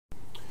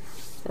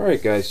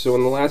Alright guys, so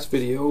in the last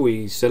video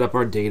we set up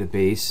our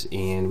database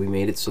and we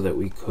made it so that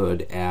we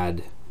could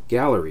add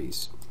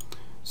galleries.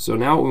 So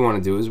now what we want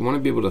to do is we want to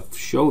be able to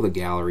show the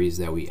galleries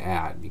that we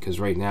add,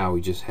 because right now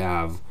we just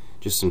have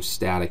some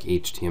static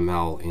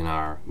HTML in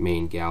our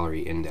main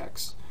gallery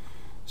index.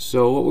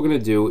 So what we're going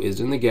to do is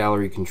in the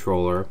gallery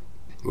controller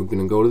we're going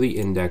to go to the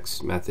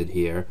index method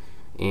here,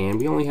 and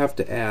we only have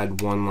to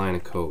add one line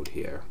of code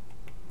here,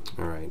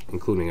 alright,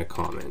 including a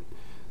comment.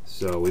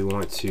 So we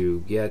want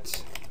to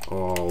get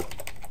all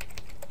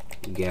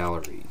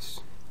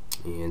galleries,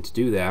 and to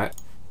do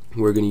that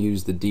we're going to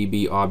use the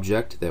DB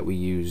object that we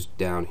used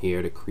down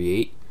here to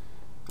create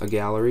a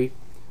gallery.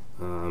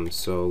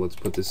 So let's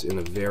put this in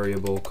a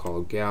variable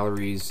called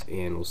galleries,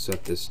 and we'll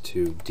set this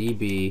to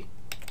DB,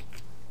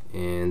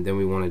 and then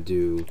we want to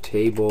do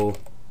table,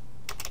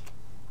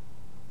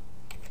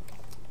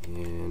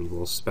 and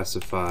we'll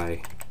specify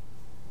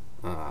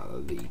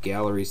the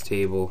galleries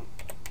table,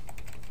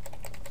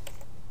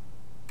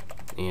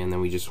 and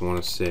then we just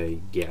want to say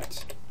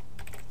get,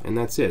 and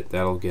that's it.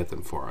 That'll get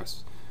them for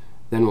us.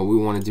 Then what we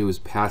want to do is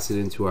pass it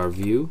into our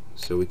view,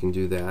 so we can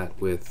do that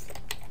with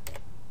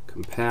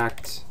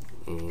compact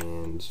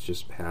and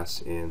just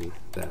pass in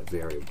that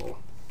variable.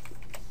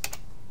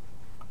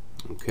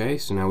 Okay,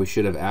 so now we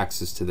should have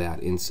access to that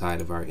inside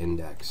of our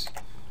index.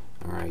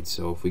 Alright,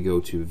 so if we go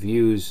to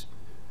views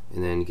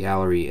and then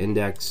gallery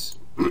index,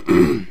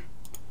 I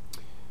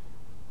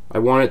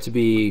want it to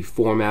be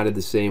formatted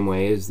the same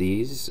way as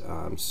these,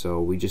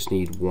 so we just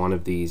need one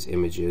of these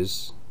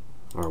images,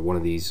 or one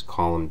of these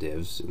column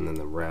divs, and then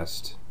the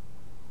rest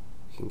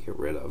we can get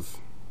rid of.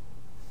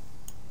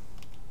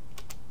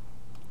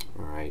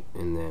 Alright,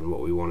 and then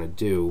what we want to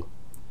do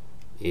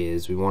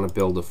is we want to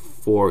build a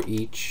for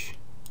each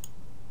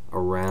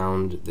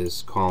around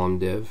this column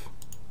div.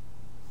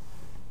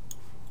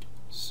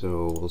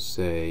 So we'll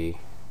say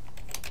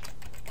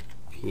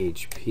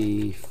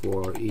PHP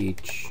for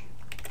each,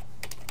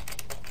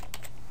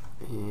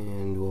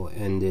 and we'll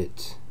end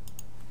it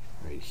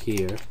right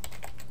here.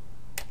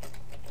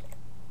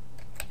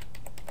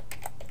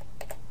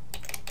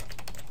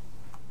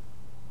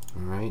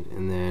 Alright,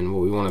 and then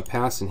what we want to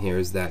pass in here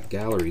is that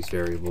galleries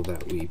variable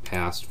that we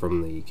passed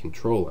from the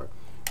controller.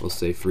 We'll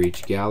say for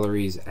each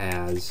galleries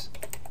as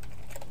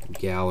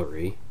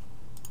gallery,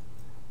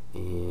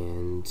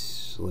 and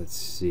let's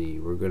see,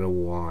 we're going to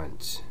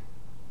want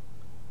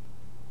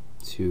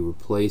to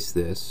replace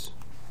this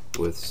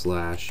with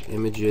slash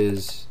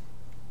images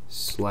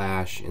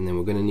slash, and then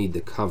we're going to need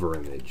the cover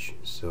image,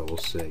 so we'll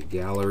say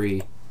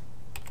gallery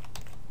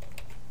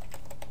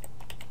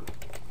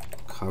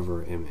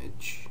cover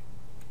image.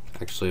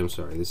 Actually, I'm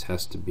sorry, this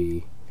has to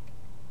be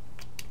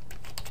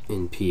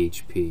in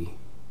PHP.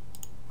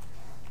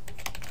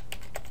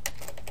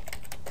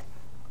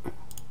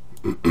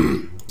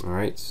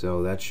 Alright,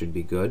 so that should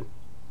be good.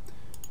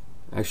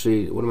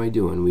 Actually, what am I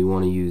doing? We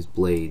want to use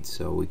blades,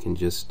 so we can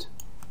just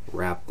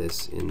wrap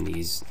this in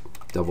these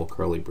double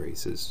curly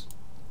braces.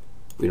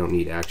 We don't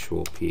need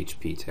actual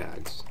PHP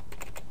tags.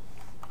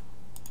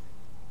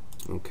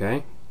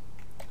 Okay,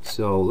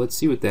 so let's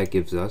see what that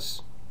gives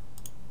us.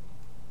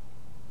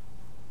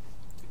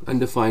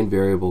 Undefined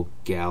variable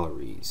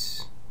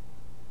galleries.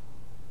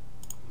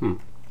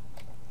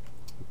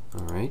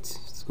 Alright,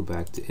 let's go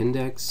back to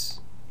index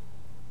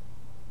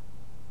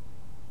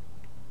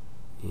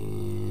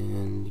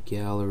and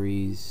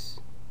galleries.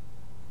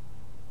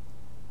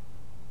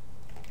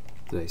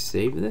 Did I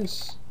save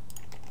this?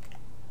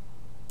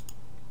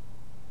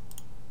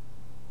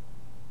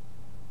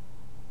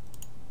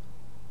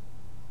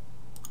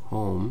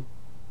 Home.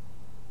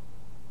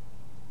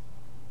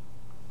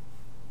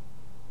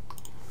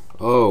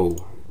 Oh,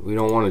 we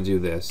don't want to do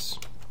this.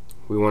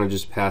 We want to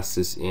just pass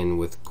this in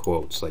with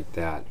quotes like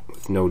that,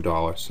 with no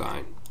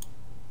 $sign.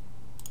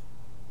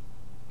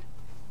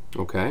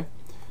 Okay,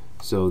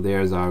 so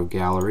there's our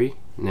gallery.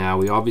 Now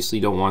we obviously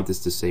don't want this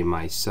to say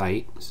my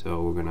site,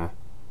 so we're gonna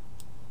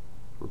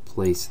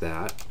replace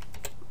that.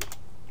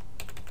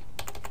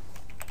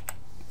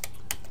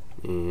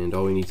 And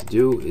all we need to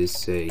do is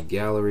say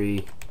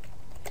gallery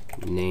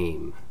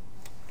name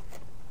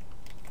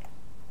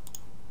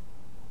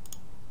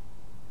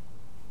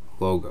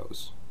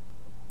logos,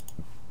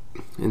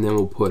 and then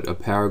we'll put a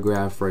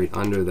paragraph right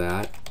under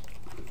that,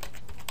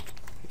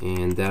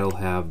 and that'll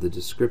have the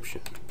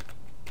description.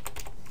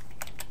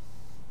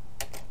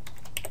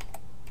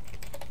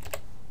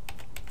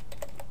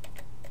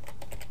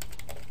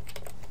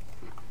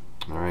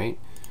 Alright,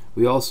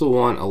 we also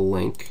want a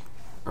link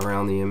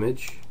around the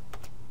image,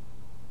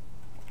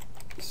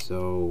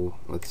 so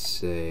let's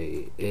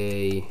say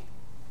a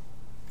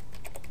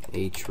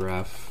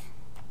href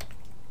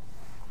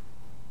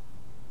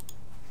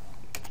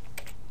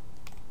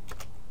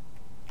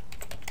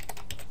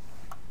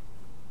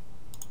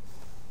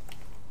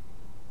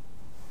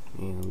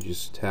and we'll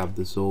just tab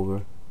this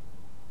over.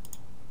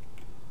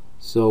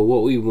 So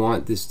what we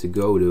want this to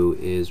go to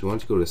is we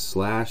want to go to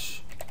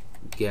slash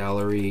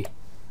gallery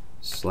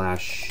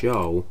slash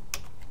show,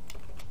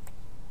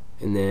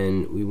 and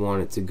then we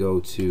want it to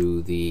go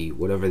to the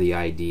whatever the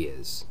ID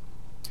is.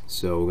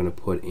 So we're going to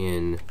put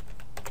in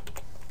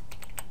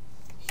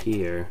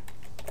here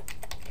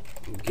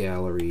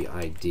gallery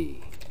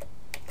ID.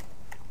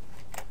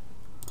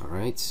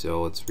 Alright,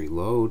 so let's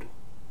reload.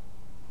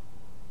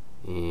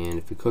 And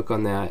if we click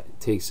on that, it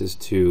takes us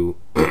to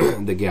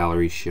the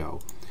gallery show.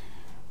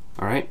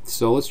 Alright,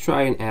 so let's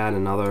try and add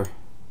another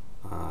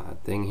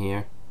thing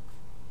here.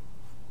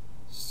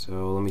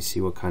 So let me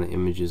see what kind of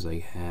images I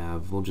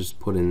have. We'll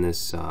just put in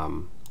this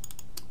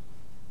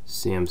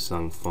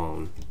Samsung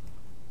phone.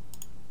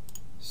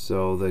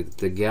 So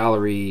the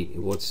gallery,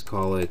 let's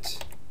call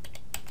it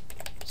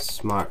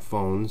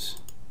smartphones.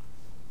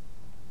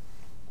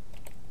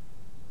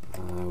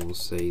 We'll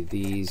say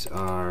these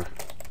are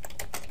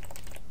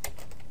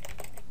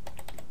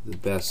the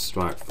best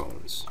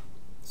smartphones.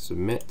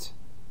 Submit.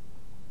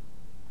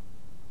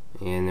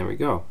 And there we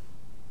go.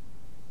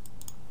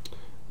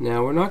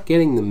 Now we're not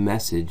getting the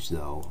message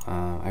though.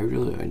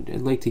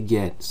 I'd like to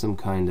get some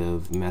kind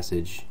of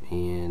message,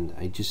 and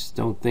I just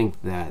don't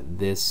think that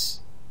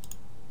this,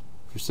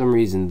 for some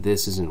reason,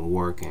 this isn't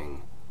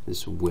working,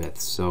 this width.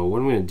 So what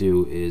I'm going to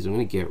do is I'm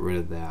going to get rid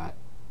of that.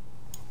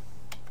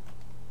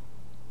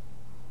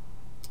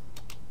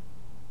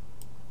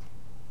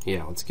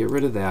 Yeah, let's get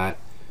rid of that,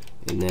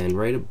 and then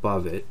right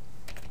above it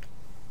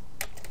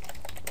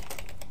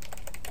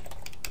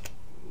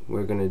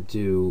we're going to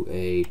do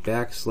a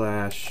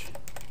backslash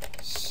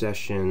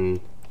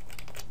session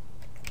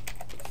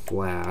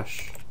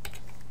flash,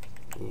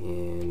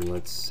 and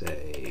let's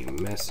say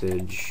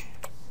message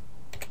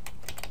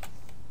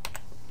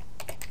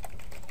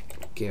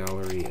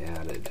gallery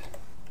added.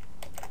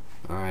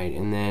 Alright,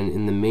 and then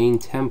in the main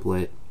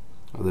template,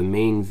 or the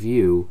main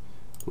view,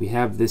 we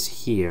have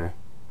this here,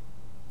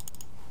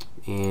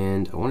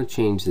 and I want to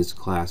change this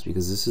class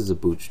because this is a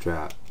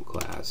bootstrap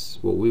class.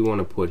 What we want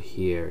to put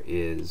here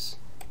is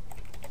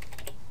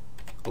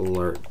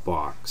alert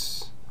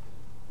box,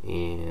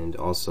 and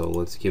also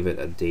let's give it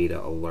a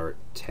data alert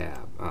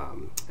tab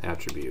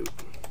attribute,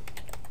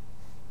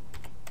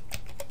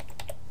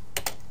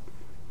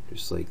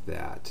 just like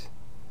that.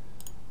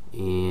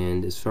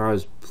 And as far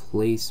as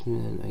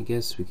placement, I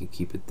guess we could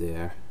keep it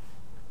there.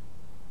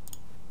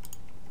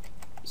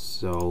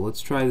 So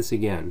let's try this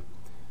again.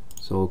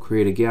 So we'll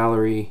create a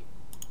gallery,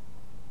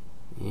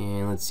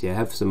 and let's see, I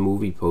have some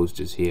movie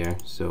posters here,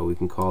 so we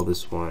can call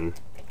this one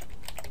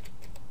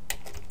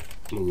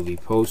movie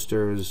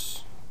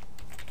posters,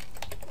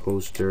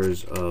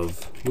 posters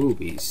of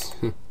movies.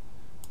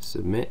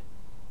 Submit.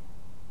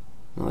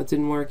 Well, that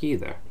didn't work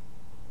either.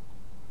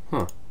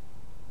 Huh.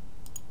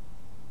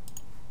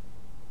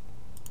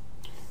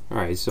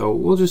 Alright, so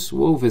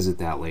we'll visit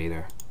that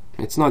later.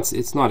 It's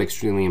not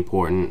extremely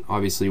important.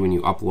 Obviously when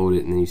you upload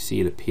it and then you see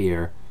it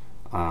appear,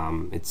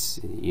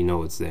 you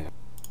know it's there.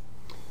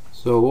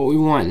 So what we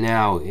want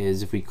now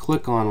is, if we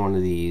click on one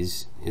of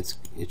these,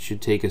 it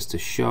should take us to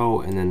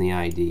show and then the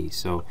ID.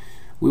 So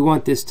we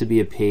want this to be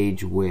a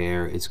page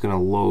where it's going to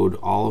load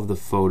all of the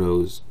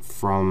photos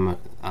from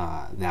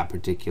that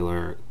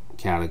particular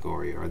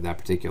category or that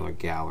particular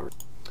gallery.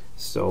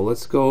 So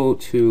let's go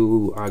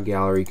to our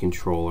gallery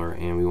controller,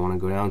 and we want to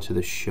go down to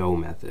the show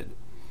method.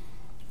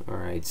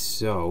 Alright,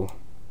 so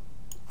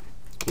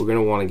we're going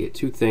to want to get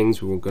two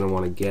things. We're going to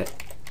want to get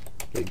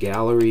the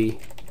gallery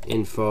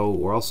info.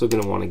 We're also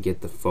going to want to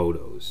get the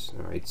photos.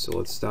 Alright, so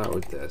let's start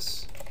with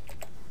this.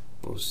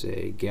 We'll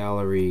say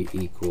gallery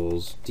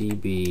equals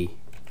db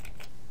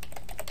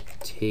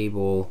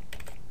table,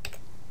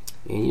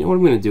 and you know what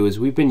I'm going to do is,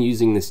 we've been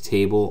using this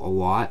table a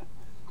lot,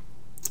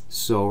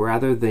 so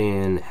rather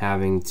than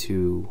having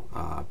to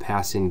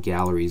pass in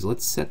galleries,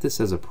 let's set this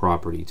as a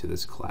property to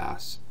this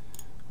class.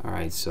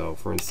 Alright, so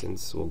for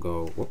instance we'll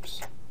go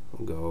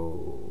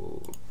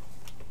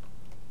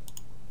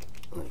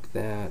like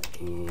that,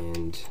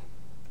 and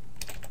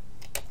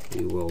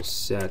we will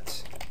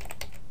set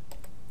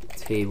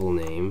table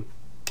name.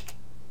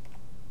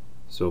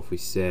 So if we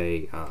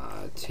say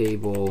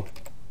table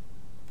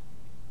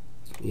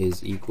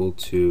is equal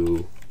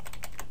to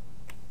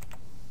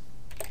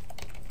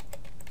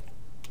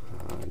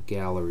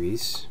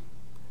galleries,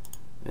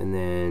 and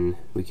then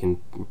we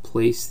can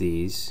replace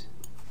these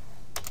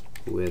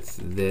with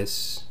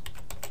this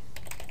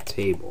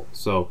table.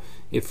 So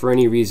if for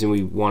any reason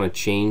we want to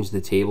change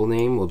the table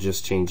name, we'll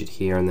just change it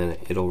here, and then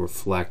it'll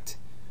reflect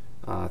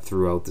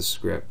throughout the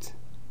script.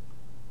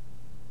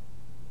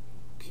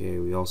 Okay,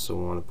 we also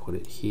want to put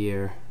it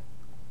here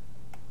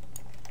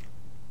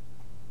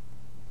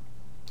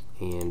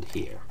and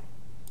here.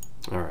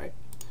 Alright,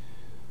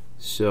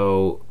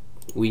 so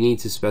we need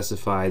to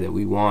specify that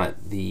we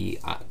want the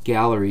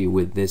gallery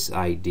with this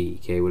ID,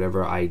 okay,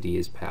 whatever ID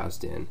is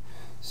passed in.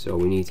 So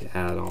we need to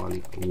add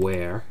on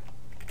where,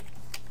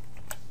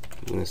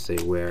 I'm going to say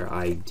where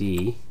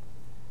ID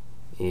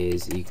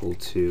is equal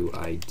to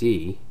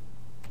ID,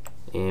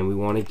 and we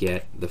want to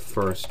get the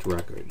first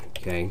record,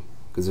 okay,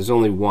 because there's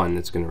only one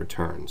that's going to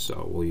return,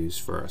 so we'll use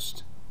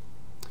first.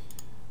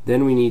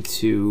 Then we need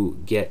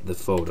to get the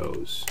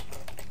photos.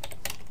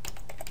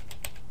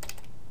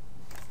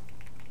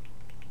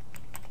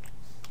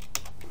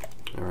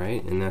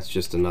 Alright, and that's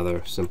just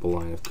another simple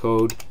line of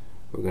code.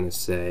 We're going to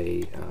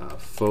say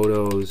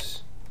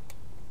photos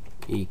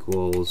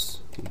equals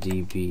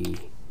DB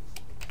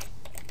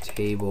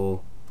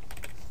table,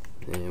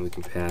 and we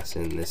can pass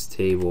in this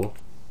table,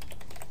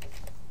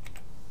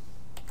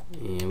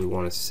 and we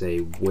want to say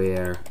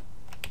where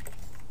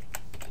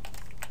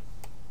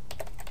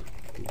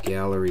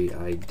gallery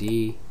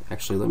ID.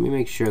 Actually, let me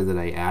make sure that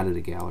I added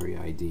a gallery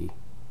ID.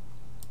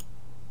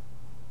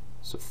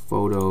 So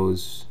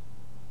photos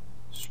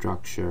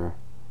structure,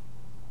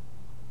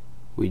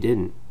 we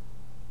didn't.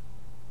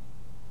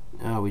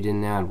 No, we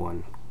didn't add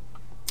one.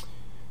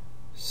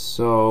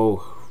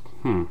 So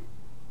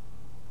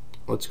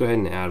let's go ahead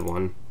and add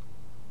one.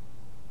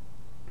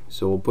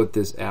 So we'll put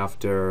this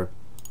after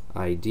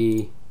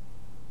ID.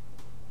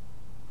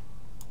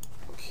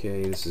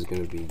 Okay, this is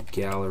going to be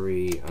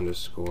gallery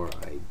underscore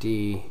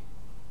ID.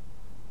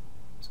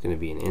 It's going to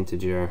be an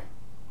integer.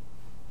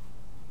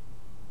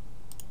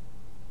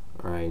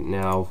 Alright,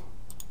 now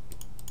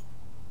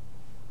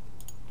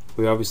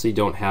we obviously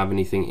don't have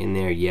anything in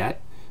there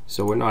yet,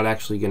 so we're not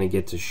actually going to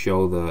get to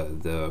show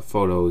the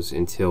photos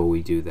until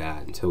we do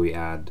that, until we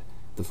add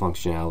the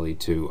functionality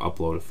to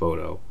upload a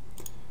photo.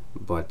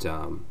 But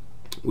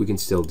we can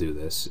still do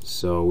this.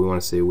 So we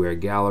want to say where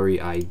gallery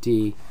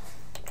ID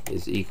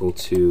is equal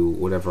to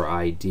whatever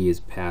ID is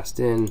passed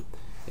in,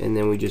 and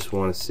then we just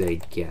want to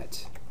say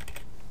get.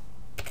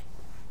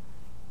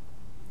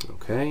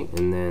 Okay,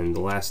 and then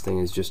the last thing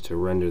is just to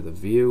render the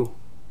view.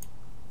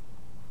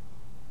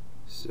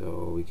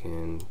 So we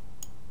can,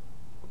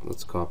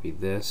 let's copy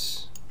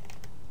this.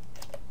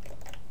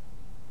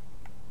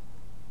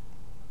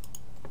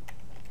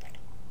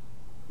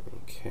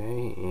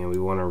 Okay, and we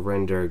want to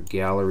render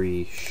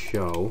gallery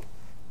show,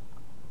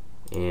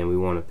 and we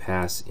want to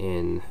pass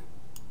in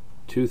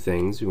two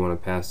things. We want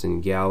to pass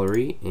in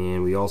gallery,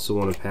 and we also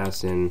want to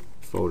pass in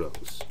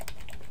photos.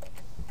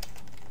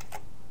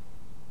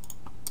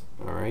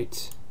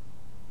 Alright.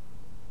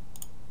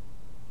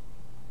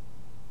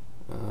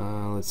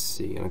 Let's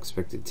see,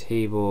 unexpected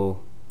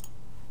table.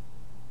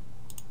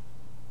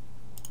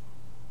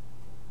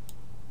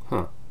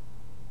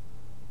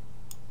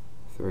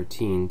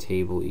 13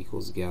 table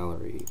equals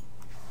gallery.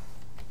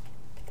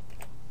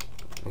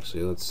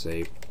 Actually, let's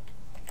say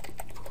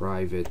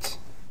private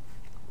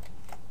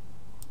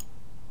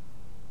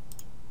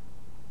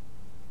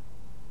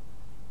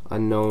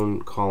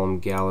unknown column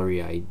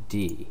gallery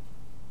ID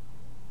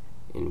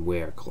in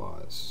where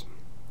clause.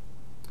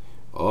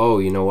 Oh,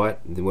 you know what?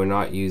 We're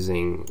not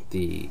using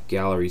the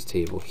galleries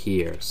table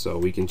here, so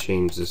we can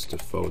change this to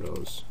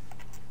photos.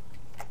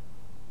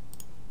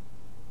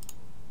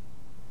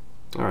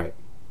 Alright.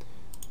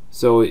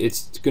 So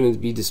it's going to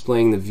be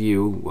displaying the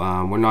view.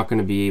 We're not going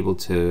to be able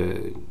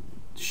to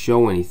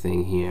show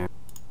anything here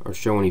or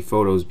show any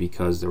photos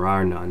because there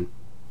are none.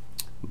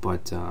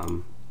 But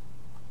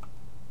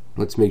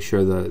let's make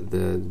sure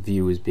the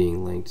view is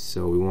being linked.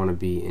 So we want to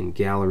be in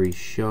gallery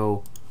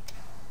show,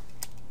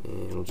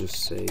 and we'll just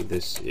say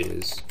this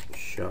is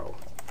show.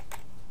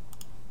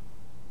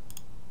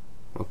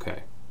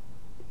 Okay.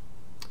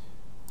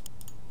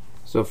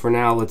 So for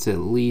now, let's at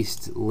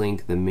least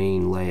link the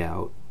main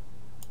layout.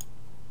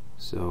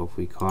 So if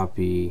we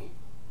copy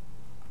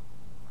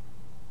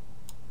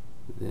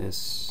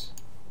this,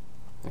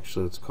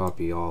 actually let's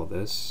copy all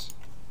this.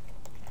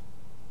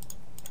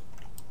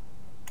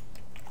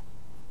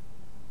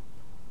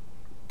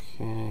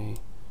 Okay,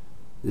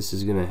 this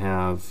is going to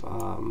have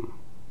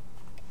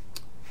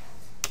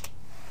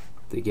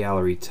the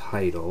gallery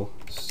title,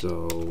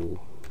 so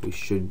we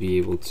should be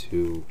able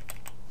to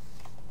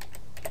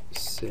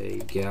say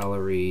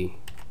gallery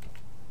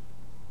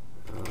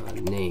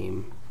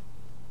name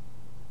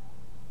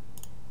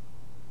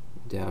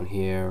down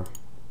here.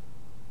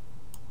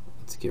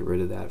 Let's get rid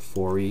of that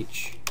for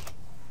each,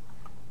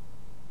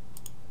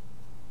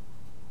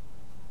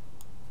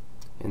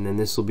 and then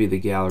this will be the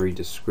gallery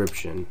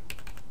description.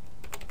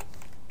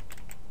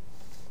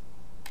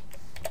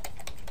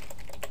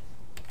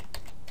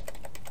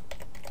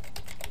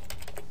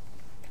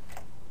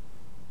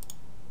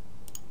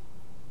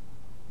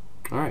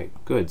 Alright,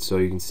 good. So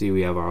you can see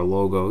we have our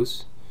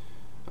logos.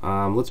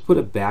 Let's put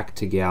it back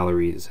to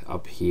galleries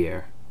up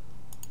here.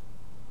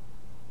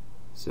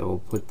 So we'll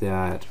put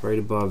that right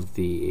above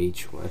the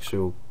H1.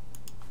 Actually,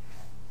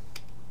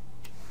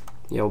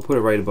 we'll put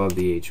it right above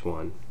the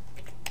H1.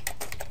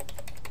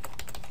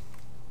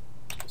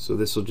 So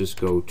this will just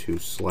go to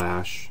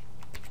slash.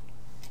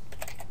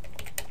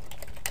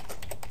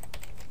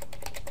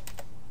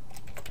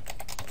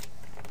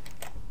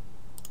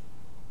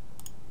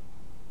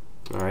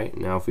 Alright,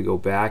 now if we go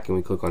back and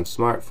we click on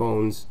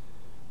smartphones,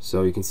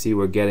 so you can see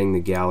we're getting the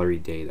gallery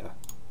data.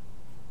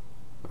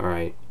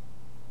 Alright.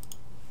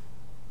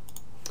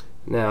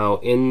 Now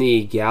in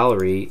the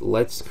gallery,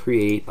 let's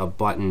create a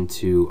button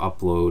to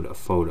upload a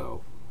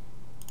photo.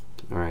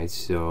 Alright,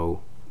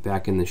 so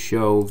back in the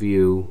show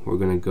view, we're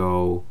going to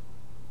go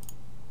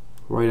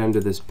right under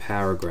this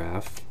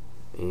paragraph,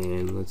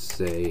 and let's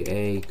say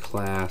a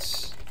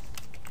class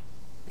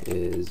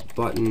is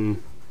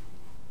button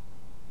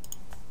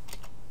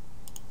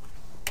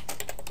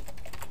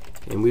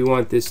and we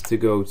want this to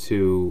go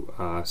to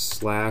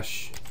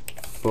slash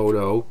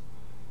photo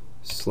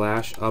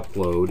slash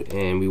upload,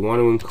 and we want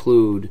to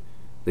include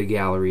the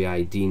gallery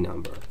ID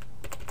number.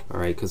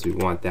 Alright, because we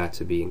want that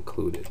to be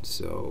included.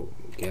 So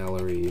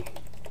gallery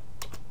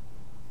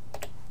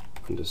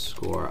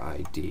underscore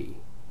ID.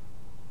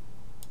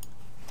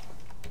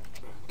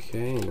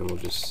 Okay, and then we'll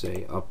just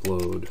say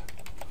upload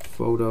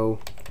photo.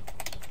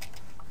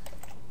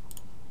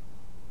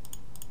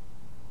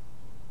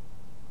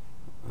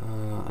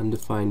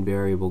 Undefined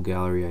variable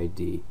gallery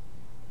ID.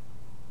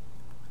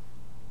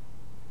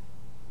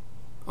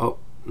 Oh,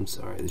 I'm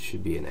sorry, this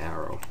should be an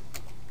arrow.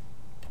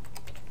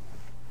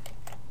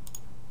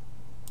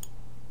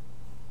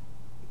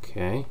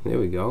 Okay, there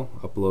we go.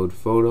 Upload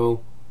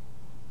photo.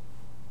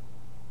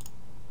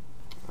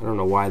 I don't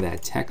know why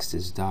that text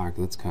is dark.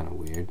 That's kind of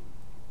weird.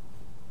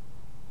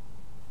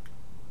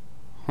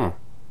 Huh.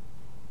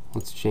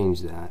 Let's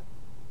change that.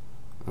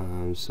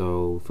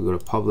 So if we go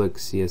to public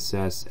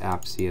CSS,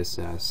 app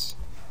CSS,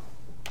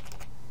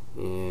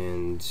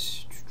 and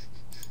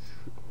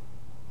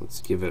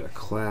let's give it a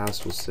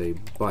class. We'll say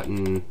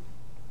button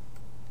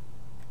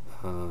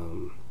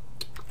button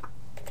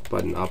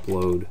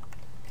upload.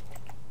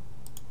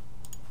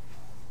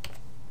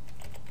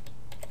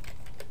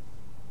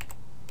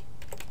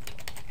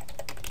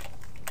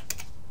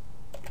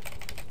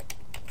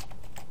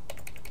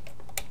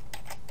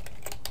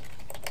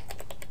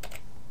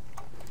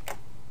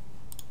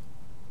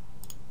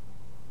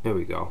 There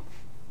we go.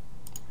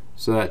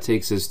 So that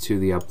takes us to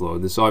the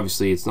upload. This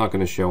obviously, it's not going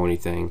to show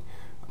anything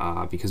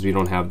because we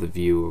don't have the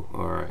view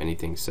or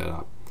anything set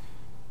up.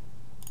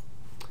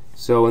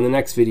 So in the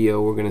next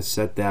video, we're going to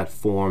set that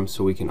form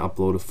so we can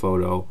upload a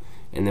photo,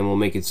 and then we'll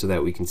make it so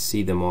that we can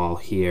see them all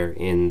here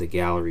in the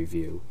gallery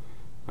view.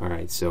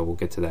 Alright, so we'll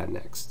get to that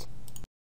next.